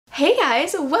Hey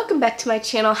guys, welcome back to my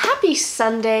channel. Happy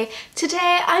Sunday.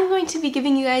 Today I'm going to be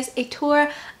giving you guys a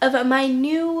tour of my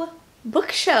new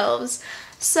bookshelves.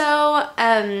 So,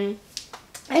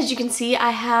 as you can see,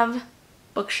 I have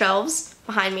bookshelves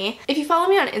behind me. If you follow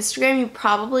me on Instagram, you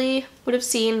probably would have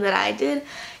seen that I did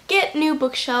get new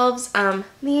bookshelves.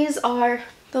 These are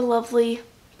the lovely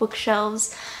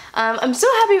bookshelves. I'm so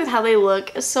happy with how they look,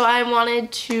 so I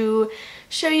wanted to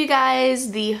show you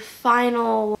guys the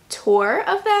final tour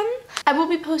of them. I will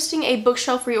be posting a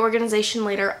bookshelf reorganization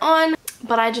later on,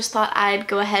 but I just thought I'd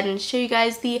go ahead and show you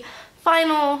guys the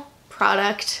final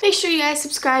product. Make sure you guys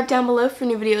subscribe down below for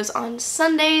new videos on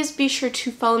Sundays. Be sure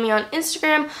to follow me on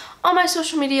Instagram. All my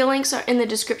social media links are in the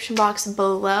description box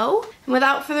below. And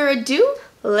without further ado,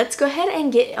 let's go ahead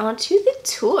and get onto the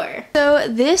tour. So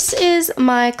this is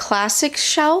my classic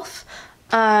shelf.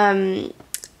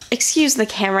 Excuse the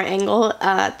camera angle.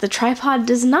 The tripod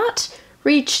does not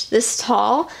reach this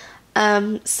tall,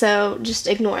 so just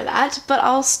ignore that. But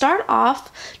I'll start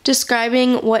off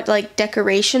describing what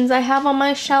decorations I have on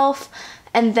my shelf,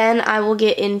 and then I will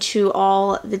get into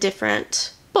all the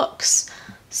different books.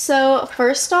 So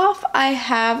first off, I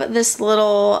have this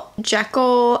little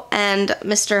Jekyll and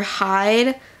Mr.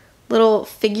 Hyde little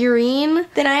figurine.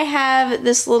 Then I have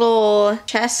this little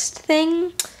chest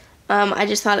thing. I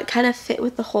just thought it kind of fit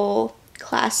with the whole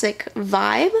classic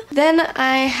vibe. Then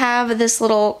I have this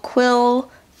little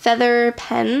quill feather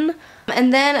pen.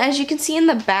 And then as you can see in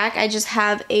the back, I just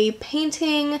have a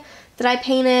painting that I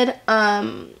painted.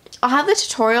 I'll have the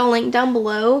tutorial link down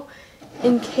below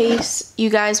in case you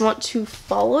guys want to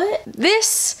follow it.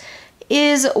 This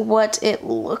is what it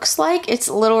looks like. It's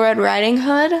Little Red Riding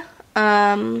Hood.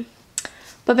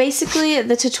 But basically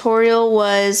the tutorial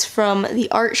was from the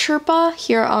Art Sherpa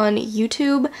here on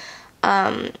YouTube.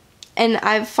 And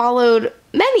I've followed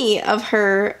many of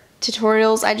her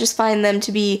tutorials. I just find them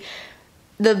to be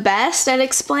the best at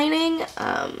explaining.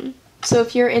 So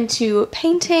if you're into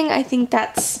painting, I think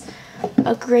that's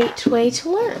a great way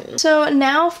to learn. So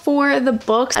now for the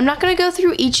books. I'm not going to go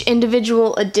through each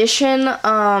individual edition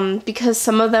because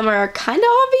some of them are kind of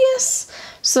obvious.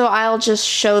 So I'll just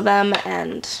show them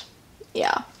and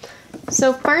yeah.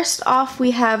 So first off,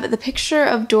 we have The Picture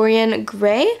of Dorian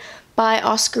Gray by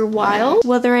Oscar Wilde,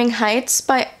 Wuthering Heights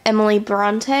by Emily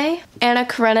Bronte, Anna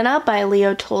Karenina by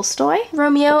Leo Tolstoy,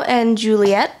 Romeo and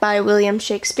Juliet by William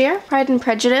Shakespeare, Pride and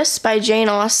Prejudice by Jane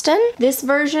Austen. This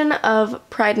version of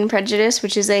Pride and Prejudice,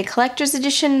 which is a collector's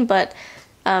edition, but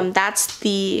that's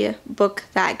the book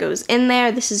that goes in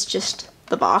there. This is just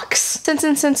the box. Sense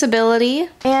and Sensibility,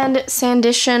 and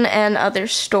Sanditon and Other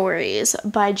Stories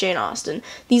by Jane Austen.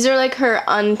 These are like her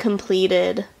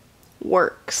uncompleted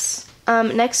works.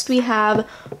 Next we have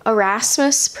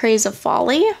Erasmus, Praise of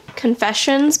Folly,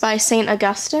 Confessions by St.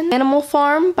 Augustine, Animal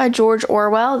Farm by George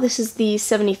Orwell. This is the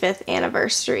 75th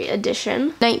anniversary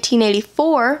edition.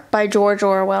 1984 by George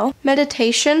Orwell,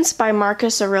 Meditations by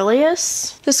Marcus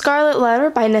Aurelius, The Scarlet Letter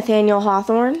by Nathaniel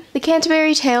Hawthorne, The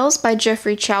Canterbury Tales by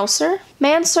Geoffrey Chaucer,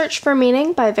 Man's Search for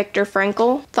Meaning by Viktor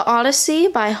Frankl, The Odyssey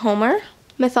by Homer,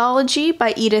 Mythology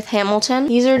by Edith Hamilton.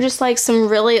 These are just like some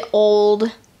really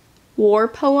old war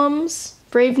poems.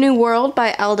 Brave New World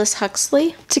by Aldous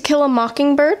Huxley, To Kill a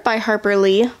Mockingbird by Harper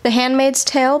Lee, The Handmaid's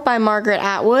Tale by Margaret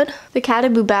Atwood, The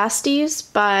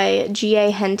Catabubastes by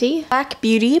G.A. Henty, Black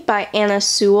Beauty by Anna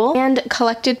Sewell, and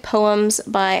Collected Poems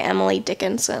by Emily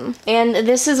Dickinson. And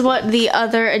this is what the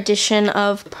other edition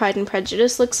of Pride and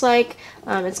Prejudice looks like.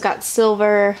 It's got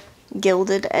silver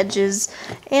gilded edges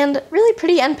and really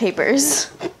pretty end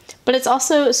papers. But it's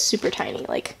also super tiny,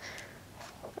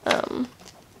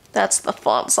 that's the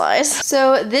font size.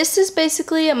 So this is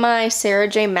basically my Sarah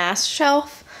J. Maas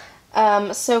shelf.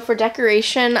 So for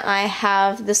decoration, I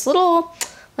have this little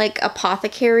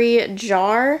apothecary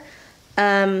jar,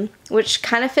 which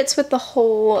kind of fits with the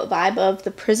whole vibe of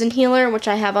the prison healer, which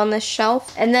I have on this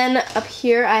shelf. And then up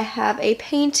here I have a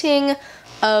painting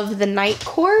of the Night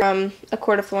Court from A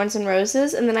Court of Thorns and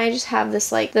Roses. And then I just have this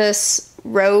this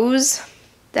rose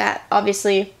that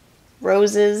obviously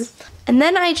roses. And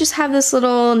then I just have this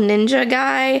little ninja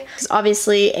guy, because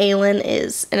obviously Aelin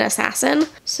is an assassin.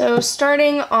 So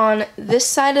starting on this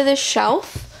side of this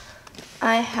shelf,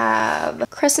 I have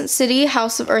Crescent City,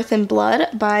 House of Earth and Blood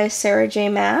by Sarah J.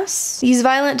 Maas, These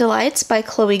Violent Delights by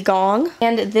Chloe Gong,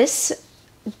 and this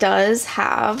does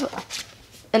have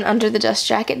an Under the Dust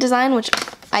jacket design, which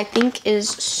I think is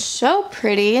so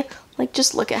pretty.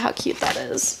 Just look at how cute that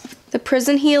is. The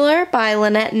Prison Healer by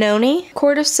Lynette Noni,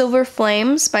 Court of Silver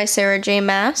Flames by Sarah J.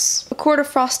 Maas, A Court of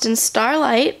Frost and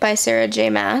Starlight by Sarah J.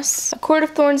 Maas, A Court of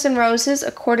Thorns and Roses,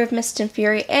 A Court of Mist and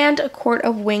Fury, and A Court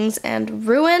of Wings and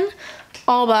Ruin,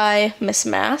 all by Miss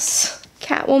Maas.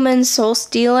 Catwoman Soul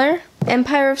Stealer,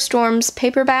 Empire of Storms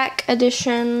paperback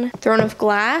edition, Throne of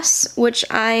Glass, which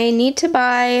I need to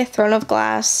buy Throne of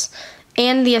Glass,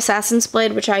 and the Assassin's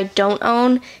Blade, which I don't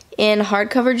own, in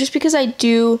hardcover just because I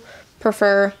do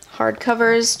prefer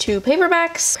hardcovers to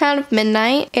paperbacks. Crown of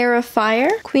Midnight, Heir of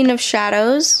Fire, Queen of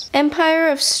Shadows, Empire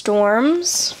of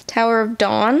Storms, Tower of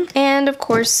Dawn, and of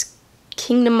course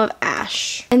Kingdom of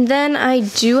Ash. And then I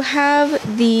do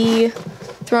have the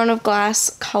Throne of Glass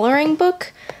coloring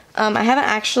book. I haven't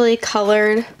actually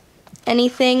colored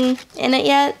anything in it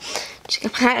yet.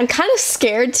 I'm kind of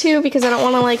scared too because I don't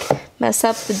want to like mess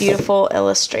up the beautiful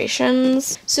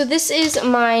illustrations. So this is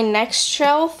my next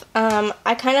shelf.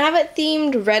 I kind of have it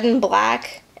themed red and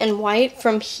black and white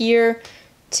from here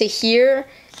to here,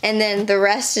 and then the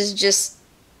rest is just,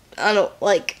 I don't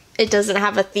like, it doesn't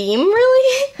have a theme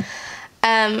really.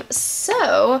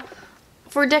 So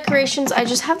for decorations, I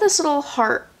just have this little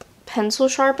heart pencil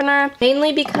sharpener,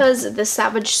 mainly because the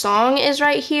Savage song is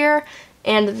right here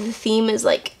and the theme is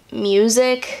like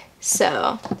music,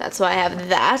 so that's why I have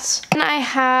that. And I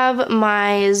have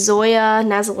my Zoya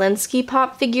Nazalinsky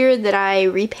pop figure that I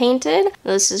repainted.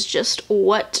 This is just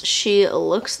what she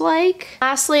looks like.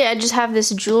 Lastly, I just have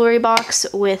this jewelry box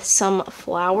with some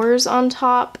flowers on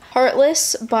top.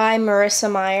 Heartless by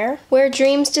Marissa Meyer, Where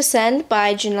Dreams Descend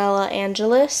by Janella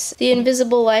Angelis, The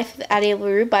Invisible Life of Addie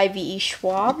LaRue by V.E.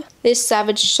 Schwab, This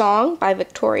Savage Song by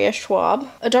Victoria Schwab,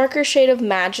 A Darker Shade of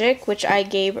Magic, which I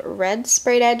gave red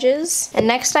sprayed edges, and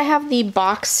next I have the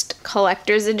boxed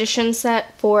collector's edition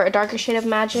set for A Darker Shade of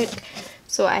Magic.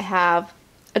 So I have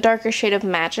A Darker Shade of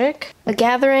Magic, A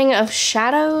Gathering of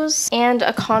Shadows, and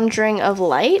A Conjuring of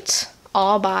Light,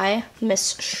 all by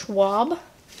Miss Schwab.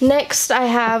 Next, I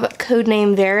have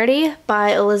Codename Verity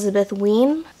by Elizabeth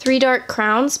Ween, Three Dark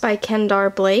Crowns by Kendar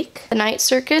Blake, The Night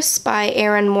Circus by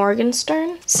Aaron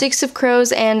Morgenstern, Six of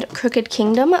Crows and Crooked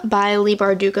Kingdom by Lee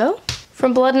Bardugo,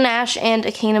 From Blood and Ash and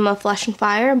A Kingdom of Flesh and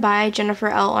Fire by Jennifer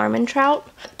L. Armentrout,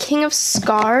 King of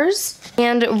Scars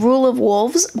and Rule of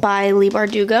Wolves by Lee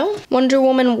Bardugo, Wonder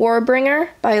Woman Warbringer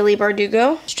by Lee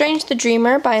Bardugo, Strange the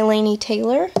Dreamer by Laini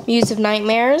Taylor, Muse of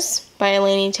Nightmares by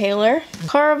Laini Taylor,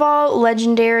 Caraval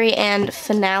Legendary and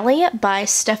Finale by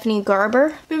Stephanie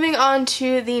Garber. Moving on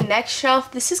to the next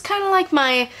shelf, this is kind of like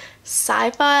my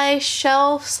sci-fi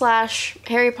shelf slash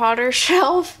Harry Potter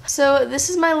shelf. So this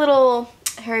is my little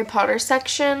Harry Potter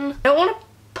section. I don't want to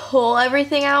pull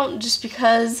everything out just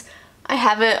because I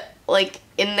have it like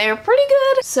in there pretty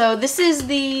good. So this is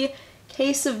the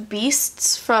Case of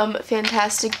Beasts from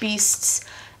Fantastic Beasts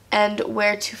and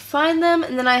Where to Find Them,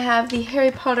 and then I have the Harry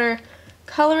Potter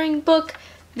coloring book,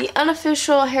 the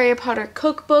unofficial Harry Potter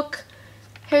cookbook,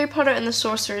 Harry Potter and the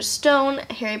Sorcerer's Stone,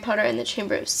 Harry Potter and the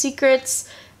Chamber of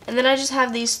Secrets, and then I just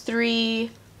have these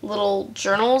three little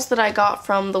journals that I got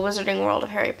from the Wizarding World of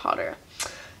Harry Potter.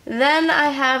 Then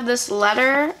I have this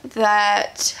letter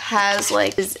that has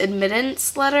like his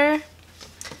admittance letter.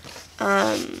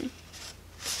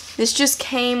 This just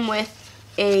came with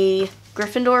a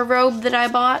Gryffindor robe that I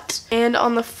bought, and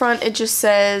on the front it just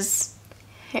says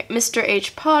Mr.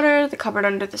 H. Potter, The Cupboard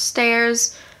Under the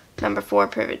Stairs, number 4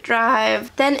 Privet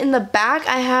Drive. Then in the back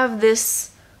I have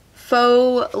this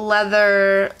faux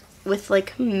leather with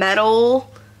like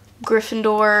metal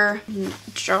Gryffindor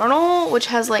journal, which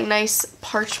has like nice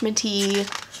parchmenty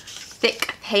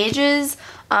thick pages.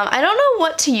 I don't know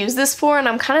what to use this for, and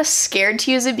I'm kind of scared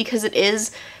to use it because it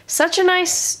is such a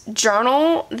nice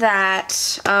journal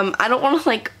that I don't want to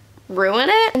like ruin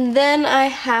it. And then I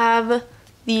have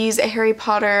these Harry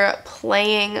Potter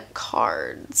playing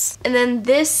cards. And then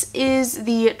this is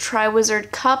the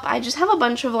Triwizard Cup. I just have a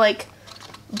bunch of like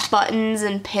buttons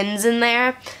and pins in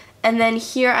there. And then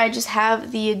here I just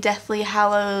have the Deathly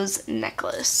Hallows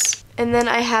necklace. And then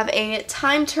I have a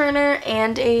time turner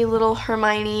and a little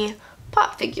Hermione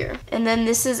pop figure. And then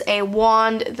this is a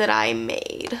wand that I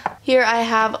made. Here I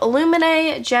have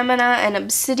Illumine, Gemina, and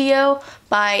Obsidio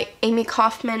by Amy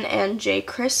Kaufman and Jay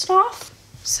Kristoff.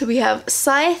 So we have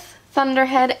Scythe,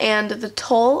 Thunderhead, and The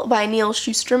Toll by Neil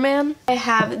Shusterman. I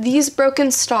have These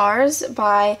Broken Stars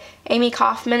by Amy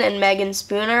Kaufman and Megan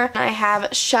Spooner. I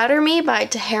have Shatter Me by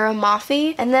Tahara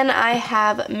Mafi. And then I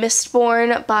have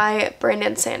Mistborn by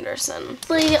Brandon Sanderson.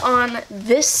 On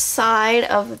this side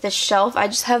of the shelf, I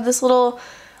just have this little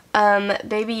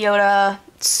Baby Yoda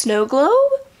snow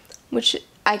globe, which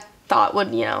I thought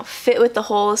would, you know, fit with the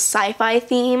whole sci-fi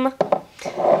theme.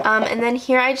 And then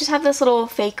here I just have this little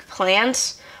fake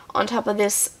plant on top of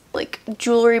this like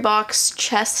jewelry box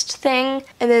chest thing.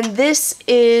 And then this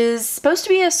is supposed to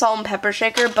be a salt and pepper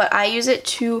shaker, but I use it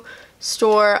to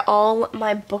store all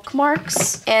my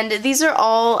bookmarks. And these are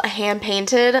all hand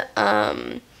painted,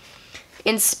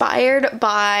 inspired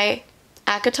by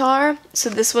Akatar. So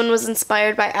this one was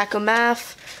inspired by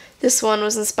Akomath, this one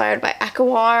was inspired by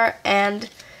Akawar, and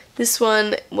this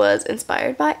one was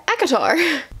inspired by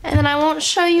Akatar. And then I won't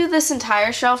show you this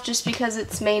entire shelf just because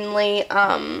it's mainly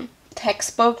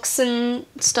textbooks and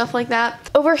stuff like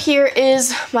that. Over here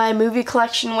is my movie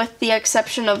collection with the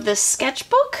exception of this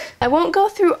sketchbook. I won't go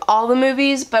through all the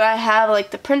movies, but I have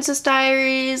like The Princess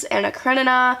Diaries, Anna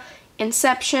Karenina,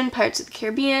 Inception, Pirates of the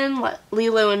Caribbean,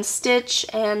 Lilo and Stitch,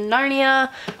 and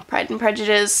Narnia, Pride and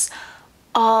Prejudice,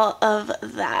 all of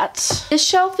that. This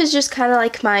shelf is just kind of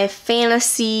like my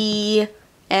fantasy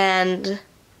and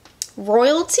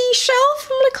royalty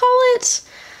shelf, I'm gonna call it.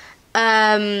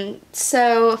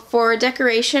 So for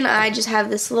decoration, I just have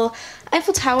this little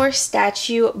Eiffel Tower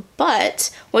statue,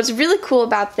 but what's really cool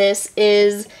about this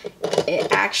is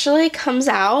it actually comes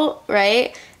out,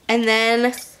 right? And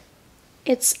then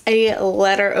it's a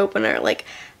letter opener. Like,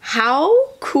 how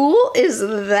cool is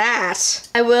that?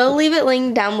 I will leave it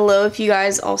linked down below if you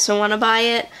guys also want to buy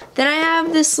it. Then I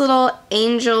have this little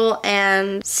Angel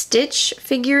and Stitch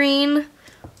figurine,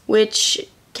 which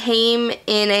came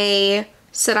in a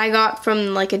set I got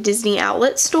from like a Disney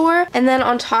outlet store. And then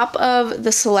on top of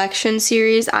the selection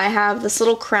series, I have this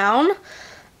little crown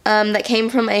that came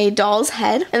from a doll's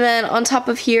head. And then on top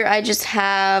of here, I just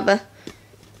have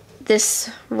this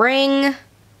ring.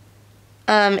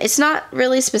 It's not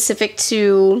really specific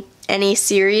to any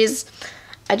series.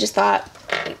 I just thought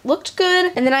it looked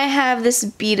good. And then I have this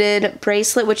beaded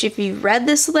bracelet, which if you've read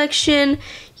this selection,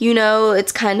 you know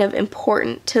it's kind of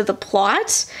important to the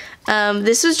plot.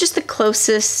 This was just the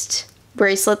closest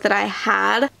bracelet that I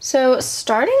had. So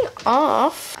starting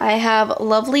off, I have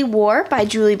Lovely War by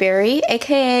Julie Berry,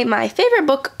 aka my favorite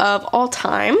book of all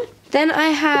time. Then I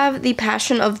have The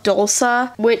Passion of Dulce,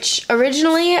 which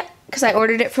originally, because I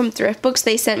ordered it from Thrift Books,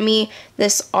 they sent me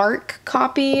this ARC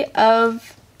copy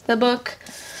of the book.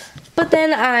 But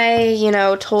then I, you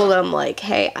know, told them like,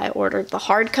 hey, I ordered the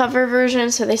hardcover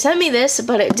version, so they sent me this,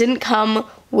 but it didn't come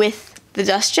with the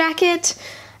dust jacket.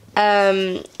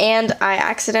 And I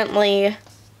accidentally,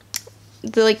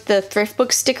 the Thrift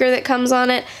Book sticker that comes on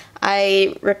it,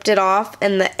 I ripped it off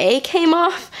and the A came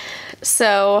off.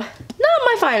 So, not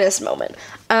my finest moment.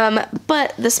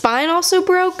 But the spine also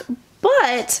broke,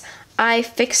 but I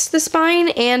fixed the spine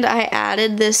and I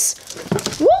added this,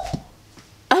 whoop!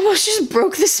 I almost just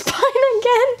broke the spine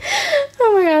again.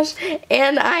 Oh my gosh.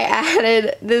 And I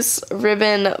added this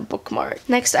ribbon bookmark.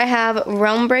 Next I have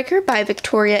Realmbreaker by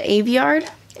Victoria Aveyard,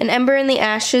 An Ember in the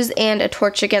Ashes and A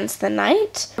Torch Against the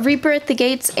Night, A Reaper at the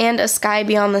Gates and A Sky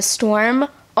Beyond the Storm,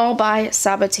 all by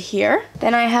Saba Tahir.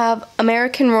 Then I have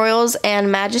American Royals and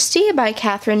Majesty by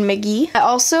Catherine McGee. I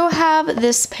also have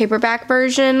this paperback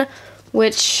version,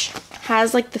 which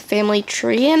has like the family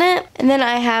tree in it. And then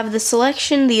I have The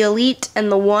Selection, The Elite, and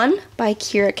The One by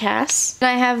Kira Cass.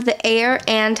 Then I have The Heir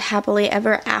and Happily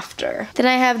Ever After. Then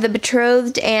I have The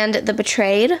Betrothed and The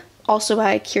Betrayed, also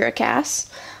by Kira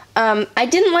Cass. I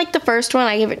didn't like the first one,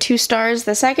 I gave it 2 stars.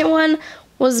 The second one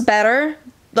was better,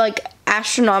 like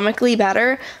astronomically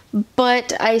better,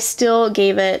 but I still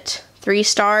gave it 3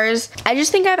 stars. I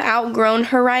just think I've outgrown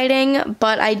her writing,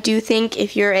 but I do think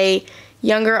if you're a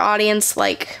younger audience,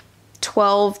 like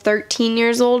 12, 13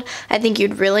 years old, I think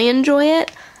you'd really enjoy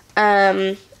it.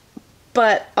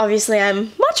 But obviously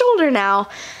I'm much older now,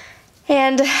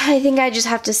 and I think I just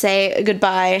have to say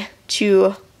goodbye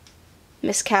to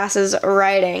Miss Cass's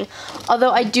writing.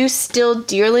 Although I do still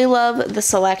dearly love the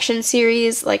Selection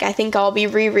series, like I think I'll be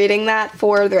rereading that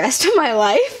for the rest of my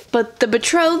life. But The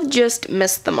Betrothed just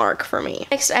missed the mark for me.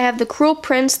 Next I have The Cruel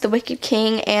Prince, The Wicked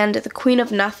King, and The Queen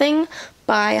of Nothing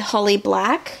by Holly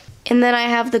Black. And then I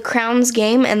have The Crown's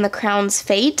Game and The Crown's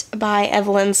Fate by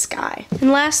Evelyn Skye.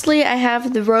 And lastly I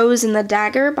have The Rose and the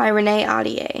Dagger by Renee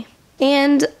Audier.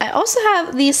 And I also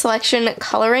have the Selection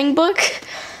coloring book.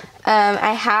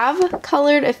 I have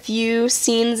colored a few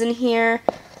scenes in here,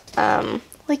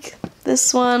 like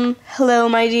this one, Hello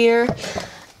My Dear.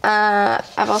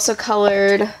 I've also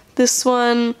colored this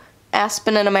one,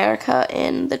 Aspen in America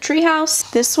in the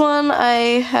Treehouse. This one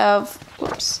I have,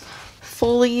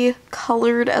 fully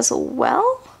colored as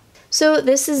well. So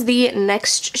this is the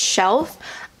next shelf.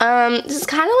 This is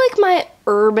kind of like my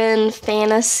urban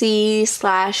fantasy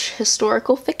 /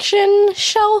 historical fiction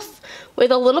shelf, with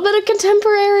a little bit of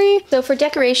contemporary. So for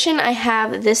decoration, I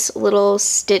have this little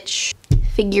Stitch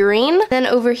figurine. Then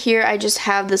over here, I just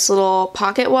have this little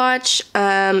pocket watch.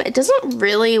 It doesn't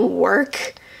really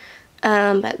work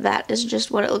but that is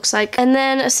just what it looks like. And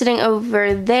then sitting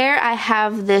over there, I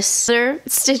have this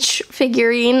Stitch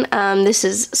figurine. This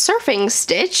is Surfing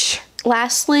Stitch.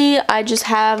 Lastly, I just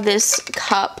have this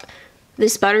cup,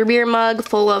 this butterbeer mug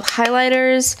full of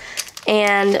highlighters,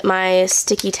 and my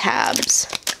sticky tabs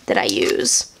that I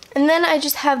use. And then I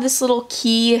just have this little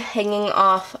key hanging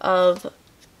off of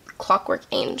Clockwork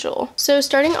Angel. So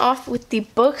starting off with the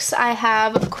books, I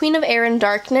have Queen of Air and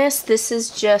Darkness. This is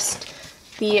just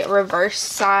the reverse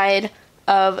side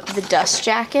of the dust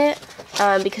jacket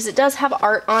because it does have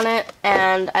art on it,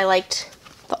 and I liked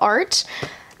the art.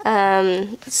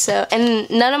 And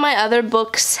none of my other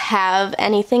books have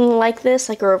anything like this,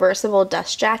 like a reversible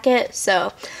dust jacket,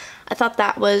 so I thought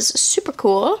that was super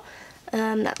cool.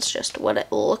 That's just what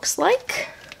it looks like.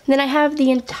 Then I have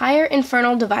the entire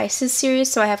Infernal Devices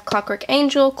series, so I have Clockwork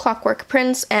Angel, Clockwork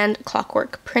Prince, and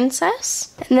Clockwork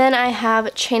Princess. And then I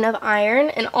have Chain of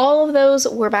Iron, and all of those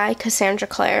were by Cassandra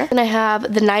Clare. Then I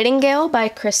have The Nightingale by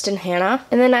Kristen Hanna.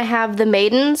 And then I have The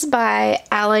Maidens by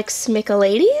Alex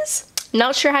Michaelides.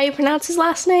 Not sure how you pronounce his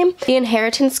last name. The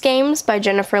Inheritance Games by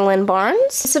Jennifer Lynn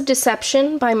Barnes. Piece of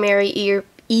Deception by Mary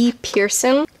E.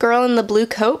 Pearson. Girl in the Blue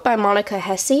Coat by Monica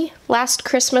Hesse. Last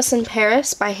Christmas in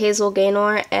Paris by Hazel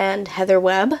Gaynor and Heather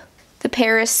Webb. The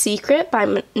Paris Secret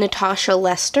by Natasha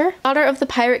Lester. Daughter of the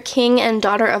Pirate King and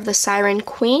Daughter of the Siren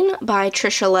Queen by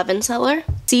Trisha Levenseller.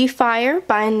 Sea Fire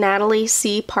by Natalie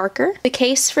C. Parker. The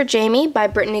Case for Jamie by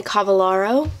Brittany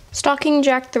Cavallaro. Stalking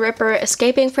Jack the Ripper,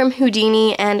 Escaping from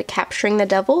Houdini, and Capturing the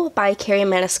Devil by Carrie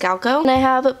Maniscalco. And I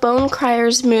have Bone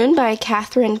Crier's Moon by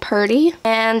Catherine Purdy.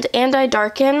 And I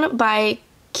Darken by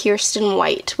Kirsten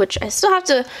White, which I still have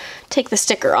to take the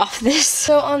sticker off this.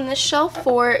 So on this shelf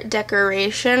for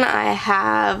decoration, I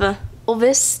have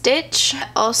Elvis Stitch. I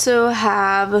also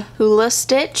have Hula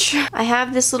Stitch. I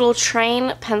have this little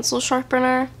train pencil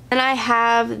sharpener. And I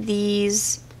have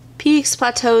these Peaks,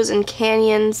 Plateaus, and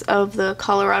Canyons of the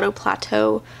Colorado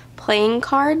Plateau playing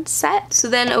card set. So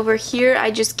then over here, I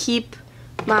just keep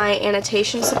my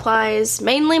annotation supplies,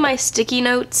 mainly my sticky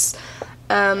notes.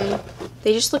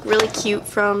 They just look really cute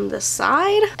from the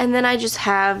side. And then I just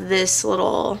have this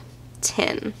little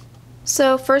tin.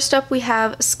 So first up we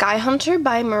have Sky Hunter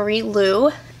by Marie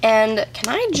Lu. And can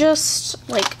I just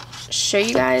like show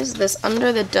you guys this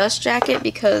under the dust jacket,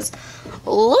 because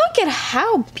look at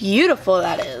how beautiful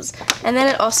that is. And then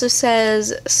it also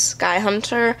says Sky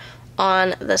Hunter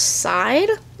on the side.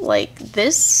 Like,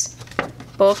 this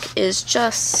book is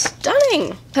just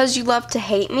stunning. Because You Love to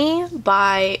Hate Me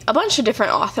by a bunch of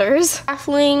different authors.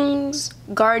 Halflings,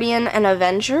 Guardian, and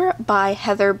Avenger by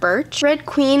Heather Birch. Red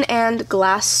Queen and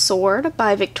Glass Sword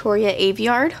by Victoria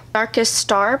Aveyard. Darkest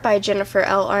Star by Jennifer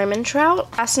L.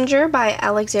 Armentrout. Passenger by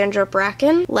Alexandra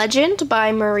Bracken. Legend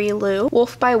by Marie Lu.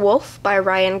 Wolf by Wolf by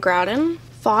Ryan Groudon.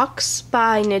 Fox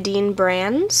by Nadine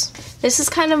Brands. This is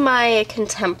kind of my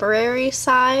contemporary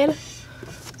side.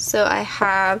 So I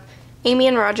have Amy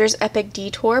and Roger's Epic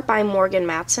Detour by Morgan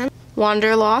Matson.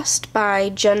 Wanderlost by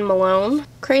Jen Malone.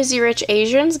 Crazy Rich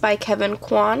Asians by Kevin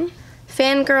Kwan.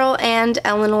 Fangirl and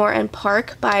Eleanor and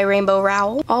Park by Rainbow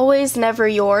Rowell. Always Never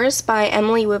Yours by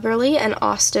Emily Wibberley and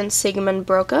Austin Sigmund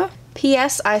Broca.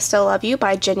 P.S. I Still Love You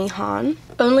by Jenny Han.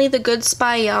 Only the Good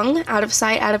Spy Young, Out of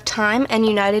Sight, Out of Time, and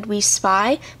United We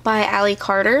Spy by Allie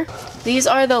Carter. These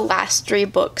are the last 3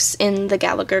 books in the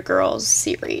Gallagher Girls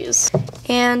series.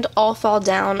 And All Fall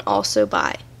Down, also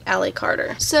by Allie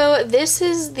Carter. So this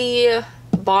is the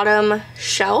bottom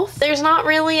shelf. There's not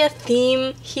really a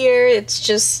theme here, it's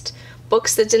just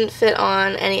books that didn't fit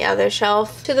on any other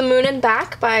shelf. To the Moon and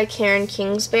Back by Karen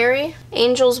Kingsbury.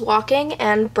 Angels Walking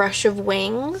and Brush of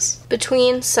Wings.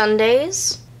 Between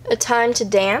Sundays. A Time to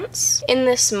Dance. In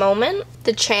This Moment.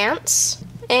 The Chance.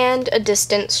 And A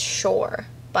Distant Shore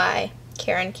by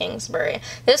Karen Kingsbury.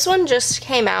 This one just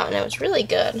came out and it was really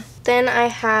good. Then I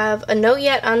have A Note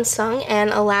Yet Unsung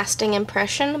and A Lasting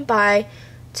Impression by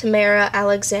Tamara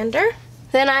Alexander.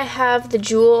 Then I have The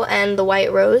Jewel and the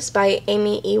White Rose by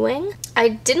Amy Ewing. I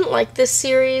didn't like this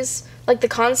series. Like, the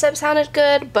concept sounded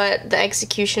good, but the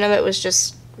execution of it was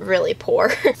just really poor.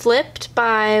 Flipped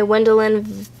by Wendelin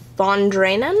Von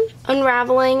Dranen.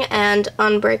 Unraveling and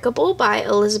Unbreakable by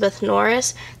Elizabeth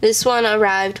Norris. This one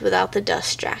arrived without the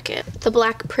dust jacket. The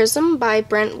Black Prism by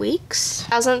Brent Weeks.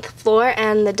 Thousandth Floor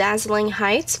and the Dazzling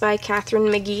Heights by Catherine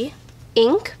McGee.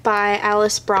 Ink by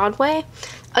Alice Broadway.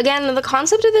 Again, the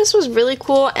concept of this was really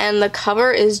cool, and the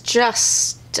cover is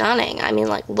just stunning. I mean,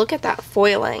 like, look at that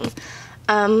foiling.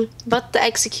 But the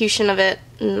execution of it,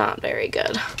 not very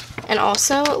good. And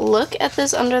also, look at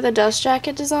this under the dust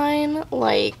jacket design.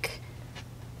 Like,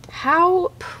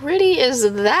 how pretty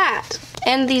is that?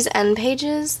 And these end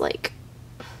pages, like,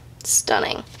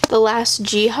 Stunning. The Last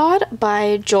Jihad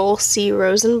by Joel C.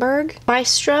 Rosenberg.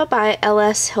 Maestra by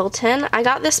L.S. Hilton. I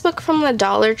got this book from the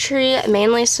Dollar Tree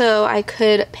mainly so I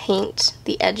could paint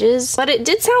the edges, but it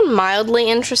did sound mildly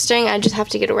interesting. I just have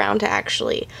to get around to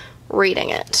actually reading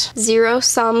it. Zero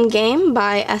Sum Game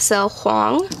by S.L.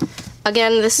 Huang.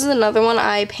 Again, this is another one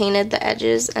I painted the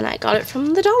edges and I got it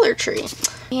from the Dollar Tree.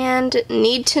 And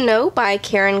Need to Know by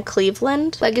Karen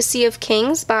Cleveland. Legacy of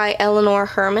Kings by Eleanor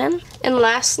Herman. And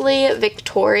lastly,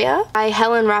 Victoria by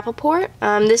Helen Rappaport.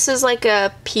 This is like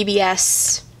a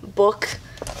PBS book,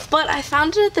 but I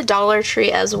found it at the Dollar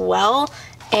Tree as well,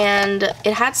 and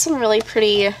it had some really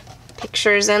pretty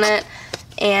pictures in it,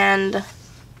 and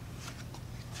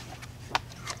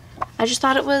I just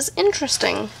thought it was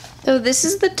interesting. So this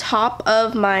is the top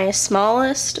of my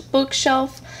smallest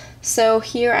bookshelf. So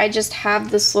here I just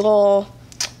have this little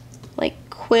like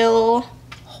quill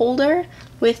holder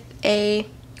with a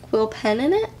quill pen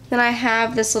in it. Then I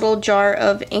have this little jar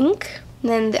of ink. And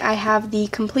then I have the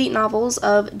complete novels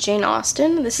of Jane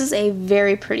Austen. This is a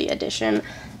very pretty edition.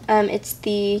 It's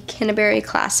the Canterbury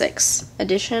Classics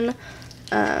edition.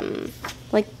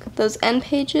 Like those end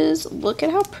pages, look at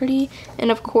how pretty.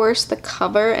 And of course the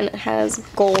cover, and it has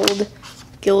gold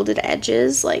gilded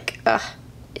edges. Like,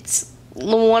 it's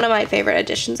one of my favorite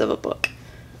editions of a book.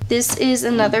 This is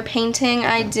another painting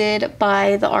I did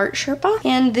by the Art Sherpa,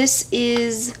 and this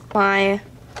is my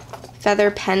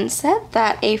feather pen set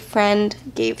that a friend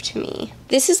gave to me.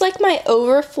 This is like my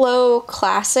overflow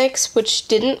classics, which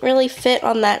didn't really fit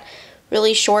on that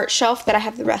really short shelf that I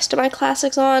have the rest of my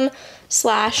classics on, /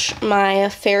 my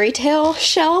fairy tale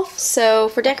shelf. So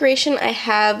for decoration, I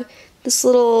have this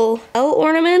little bell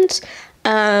ornament.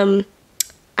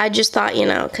 I just thought, you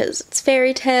know, because it's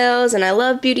fairy tales and I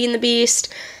love Beauty and the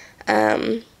Beast.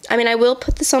 I mean, I will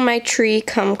put this on my tree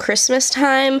come Christmas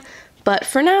time, but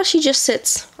for now she just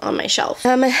sits on my shelf.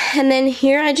 And then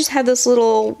here I just have this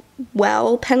little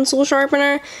well pencil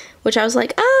sharpener, which I was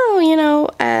like, oh, you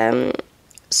know,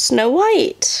 Snow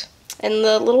White and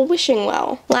the little wishing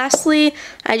well. Lastly,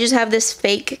 I just have this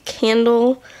fake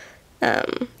candle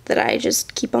that I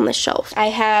just keep on the shelf. I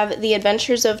have The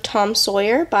Adventures of Tom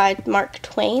Sawyer by Mark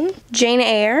Twain, Jane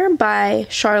Eyre by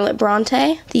Charlotte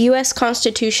Bronte, The U.S.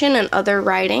 Constitution and Other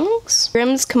Writings,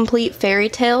 Grimm's Complete Fairy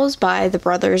Tales by the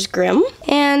Brothers Grimm,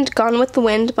 and Gone with the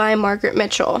Wind by Margaret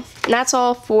Mitchell. And that's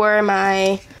all for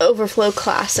my Overflow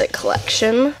Classic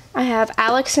collection. I have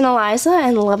Alex and Eliza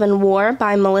and Love and War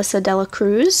by Melissa Dela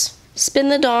Cruz, Spin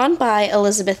the Dawn by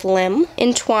Elizabeth Lim,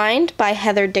 Entwined by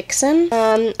Heather Dixon.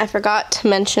 I forgot to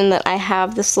mention that I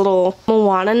have this little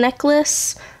Moana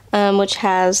necklace, which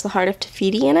has the Heart of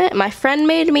Tafiti in it. My friend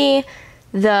made me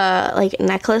the like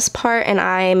necklace part, and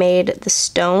I made the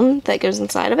stone that goes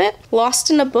inside of it. Lost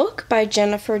in a Book by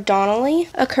Jennifer Donnelly,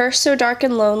 A Curse So Dark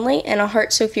and Lonely and a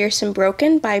Heart So Fierce and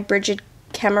Broken by Bridget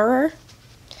Kemmerer,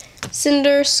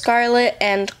 Cinder, Scarlet,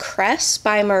 and Cress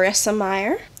by Marissa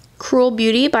Meyer, Cruel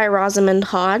Beauty by Rosamund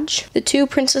Hodge, The Two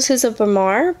Princesses of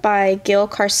Bamar by Gail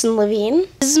Carson Levine.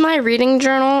 This is my reading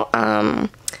journal.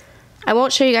 I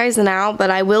won't show you guys now,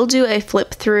 but I will do a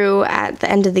flip through at the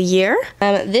end of the year.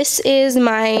 This is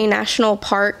my national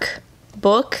park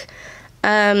book.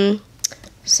 So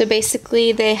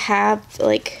basically they have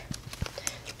like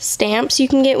stamps you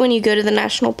can get when you go to the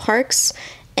national parks,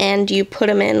 and you put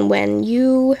them in when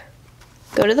you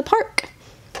go to the park.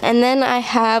 And then I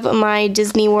have my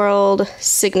Disney World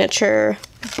signature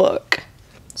book.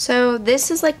 So this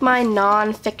is like my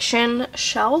non-fiction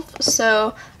shelf.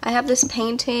 So I have this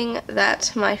painting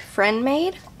that my friend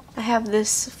made. I have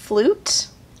this flute.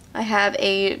 I have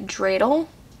a dreidel.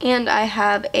 And I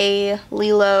have a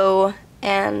Lilo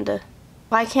and...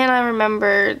 Why can't I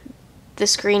remember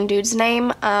this green dude's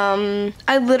name?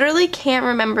 I literally can't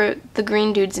remember the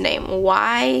green dude's name.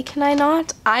 Why can I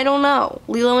not? I don't know.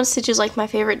 Lilo and Stitch is like my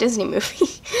favorite Disney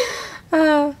movie.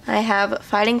 I have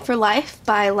Fighting for Life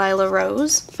by Lila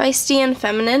Rose, Feisty and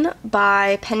Feminine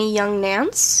by Penny Young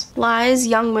Nance, Lies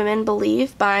Young Women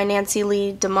Believe by Nancy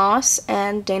Lee DeMoss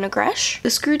and Dana Gresh, The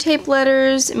Screwtape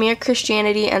Letters, Mere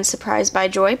Christianity and Surprised by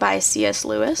Joy by C.S.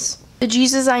 Lewis, The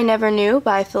Jesus I Never Knew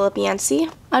by Philip Yancey,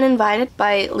 Uninvited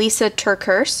by Lisa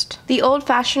Turkhurst, The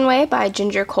Old-Fashioned Way by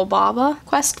Ginger Kolbaba,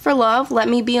 Quest for Love, Let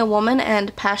Me Be a Woman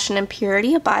and Passion and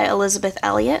Purity by Elizabeth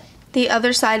Elliot, The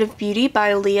Other Side of Beauty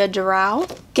by Leah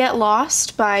Doral, Get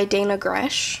Lost by Dana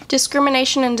Gresh,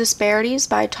 Discrimination and Disparities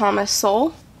by Thomas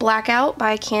Sowell, Blackout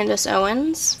by Candace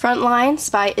Owens, Frontlines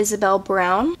by Isabel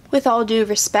Brown, With All Due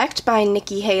Respect by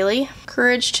Nikki Haley,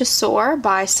 Courage to Soar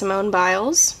by Simone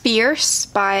Biles, Fierce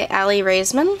by Allie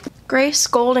Raisman, Grace,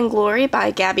 Gold, and Glory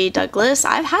by Gabby Douglas.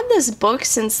 I've had this book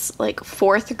since like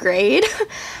 4th grade.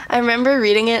 I remember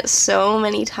reading it so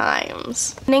many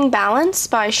times. Winning Balance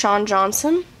by Sean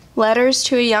Johnson. Letters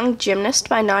to a Young Gymnast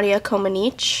by Nadia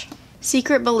Comaneci.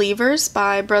 Secret Believers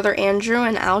by Brother Andrew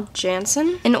and Al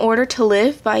Jansen. In Order to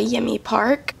Live by Yemi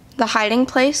Park. The Hiding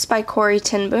Place by Corey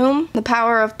Tinboom. The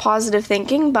Power of Positive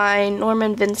Thinking by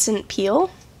Norman Vincent Peale.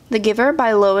 The Giver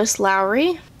by Lois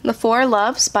Lowry. The Four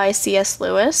Loves by C.S.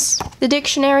 Lewis. The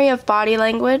Dictionary of Body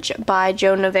Language by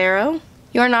Joe Navarro.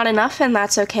 You're Not Enough and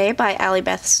That's Okay by Allie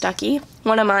Beth Stuckey,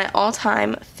 one of my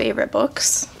all-time favorite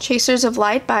books. Chasers of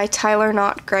Light by Tyler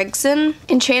Knott Gregson.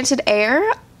 Enchanted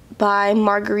Air by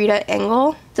Margarita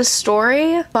Engel. The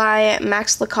Story by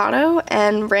Max Licato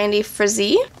and Randy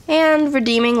Frazee. And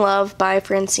Redeeming Love by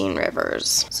Francine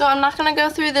Rivers. So I'm not going to go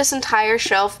through this entire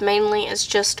shelf. Mainly it's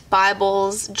just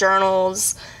Bibles,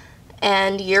 journals,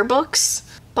 and yearbooks.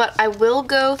 But I will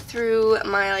go through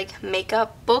my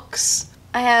makeup books.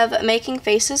 I have Making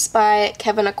Faces by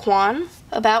Kevin Aquan,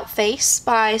 About Face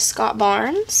by Scott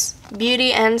Barnes,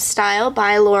 Beauty and Style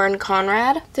by Lauren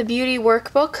Conrad, The Beauty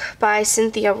Workbook by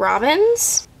Cynthia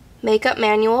Robbins, Makeup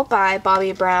Manual by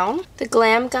Bobby Brown, The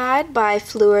Glam Guide by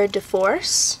Fleur de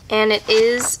Force, and it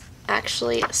is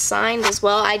actually signed as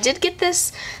well. I did get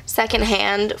this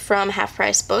secondhand from Half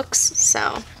Price Books,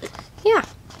 so yeah,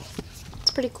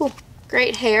 it's pretty cool.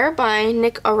 Great Hair by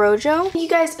Nick Arrojo. Thank you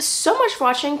guys so much for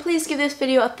watching. Please give this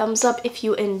video a thumbs up if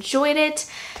you enjoyed it,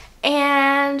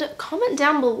 and comment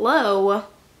down below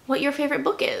what your favorite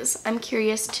book is. I'm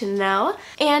curious to know.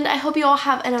 And I hope you all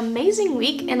have an amazing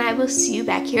week, and I will see you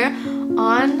back here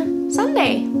on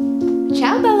Sunday.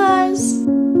 Ciao,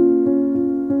 Bellas!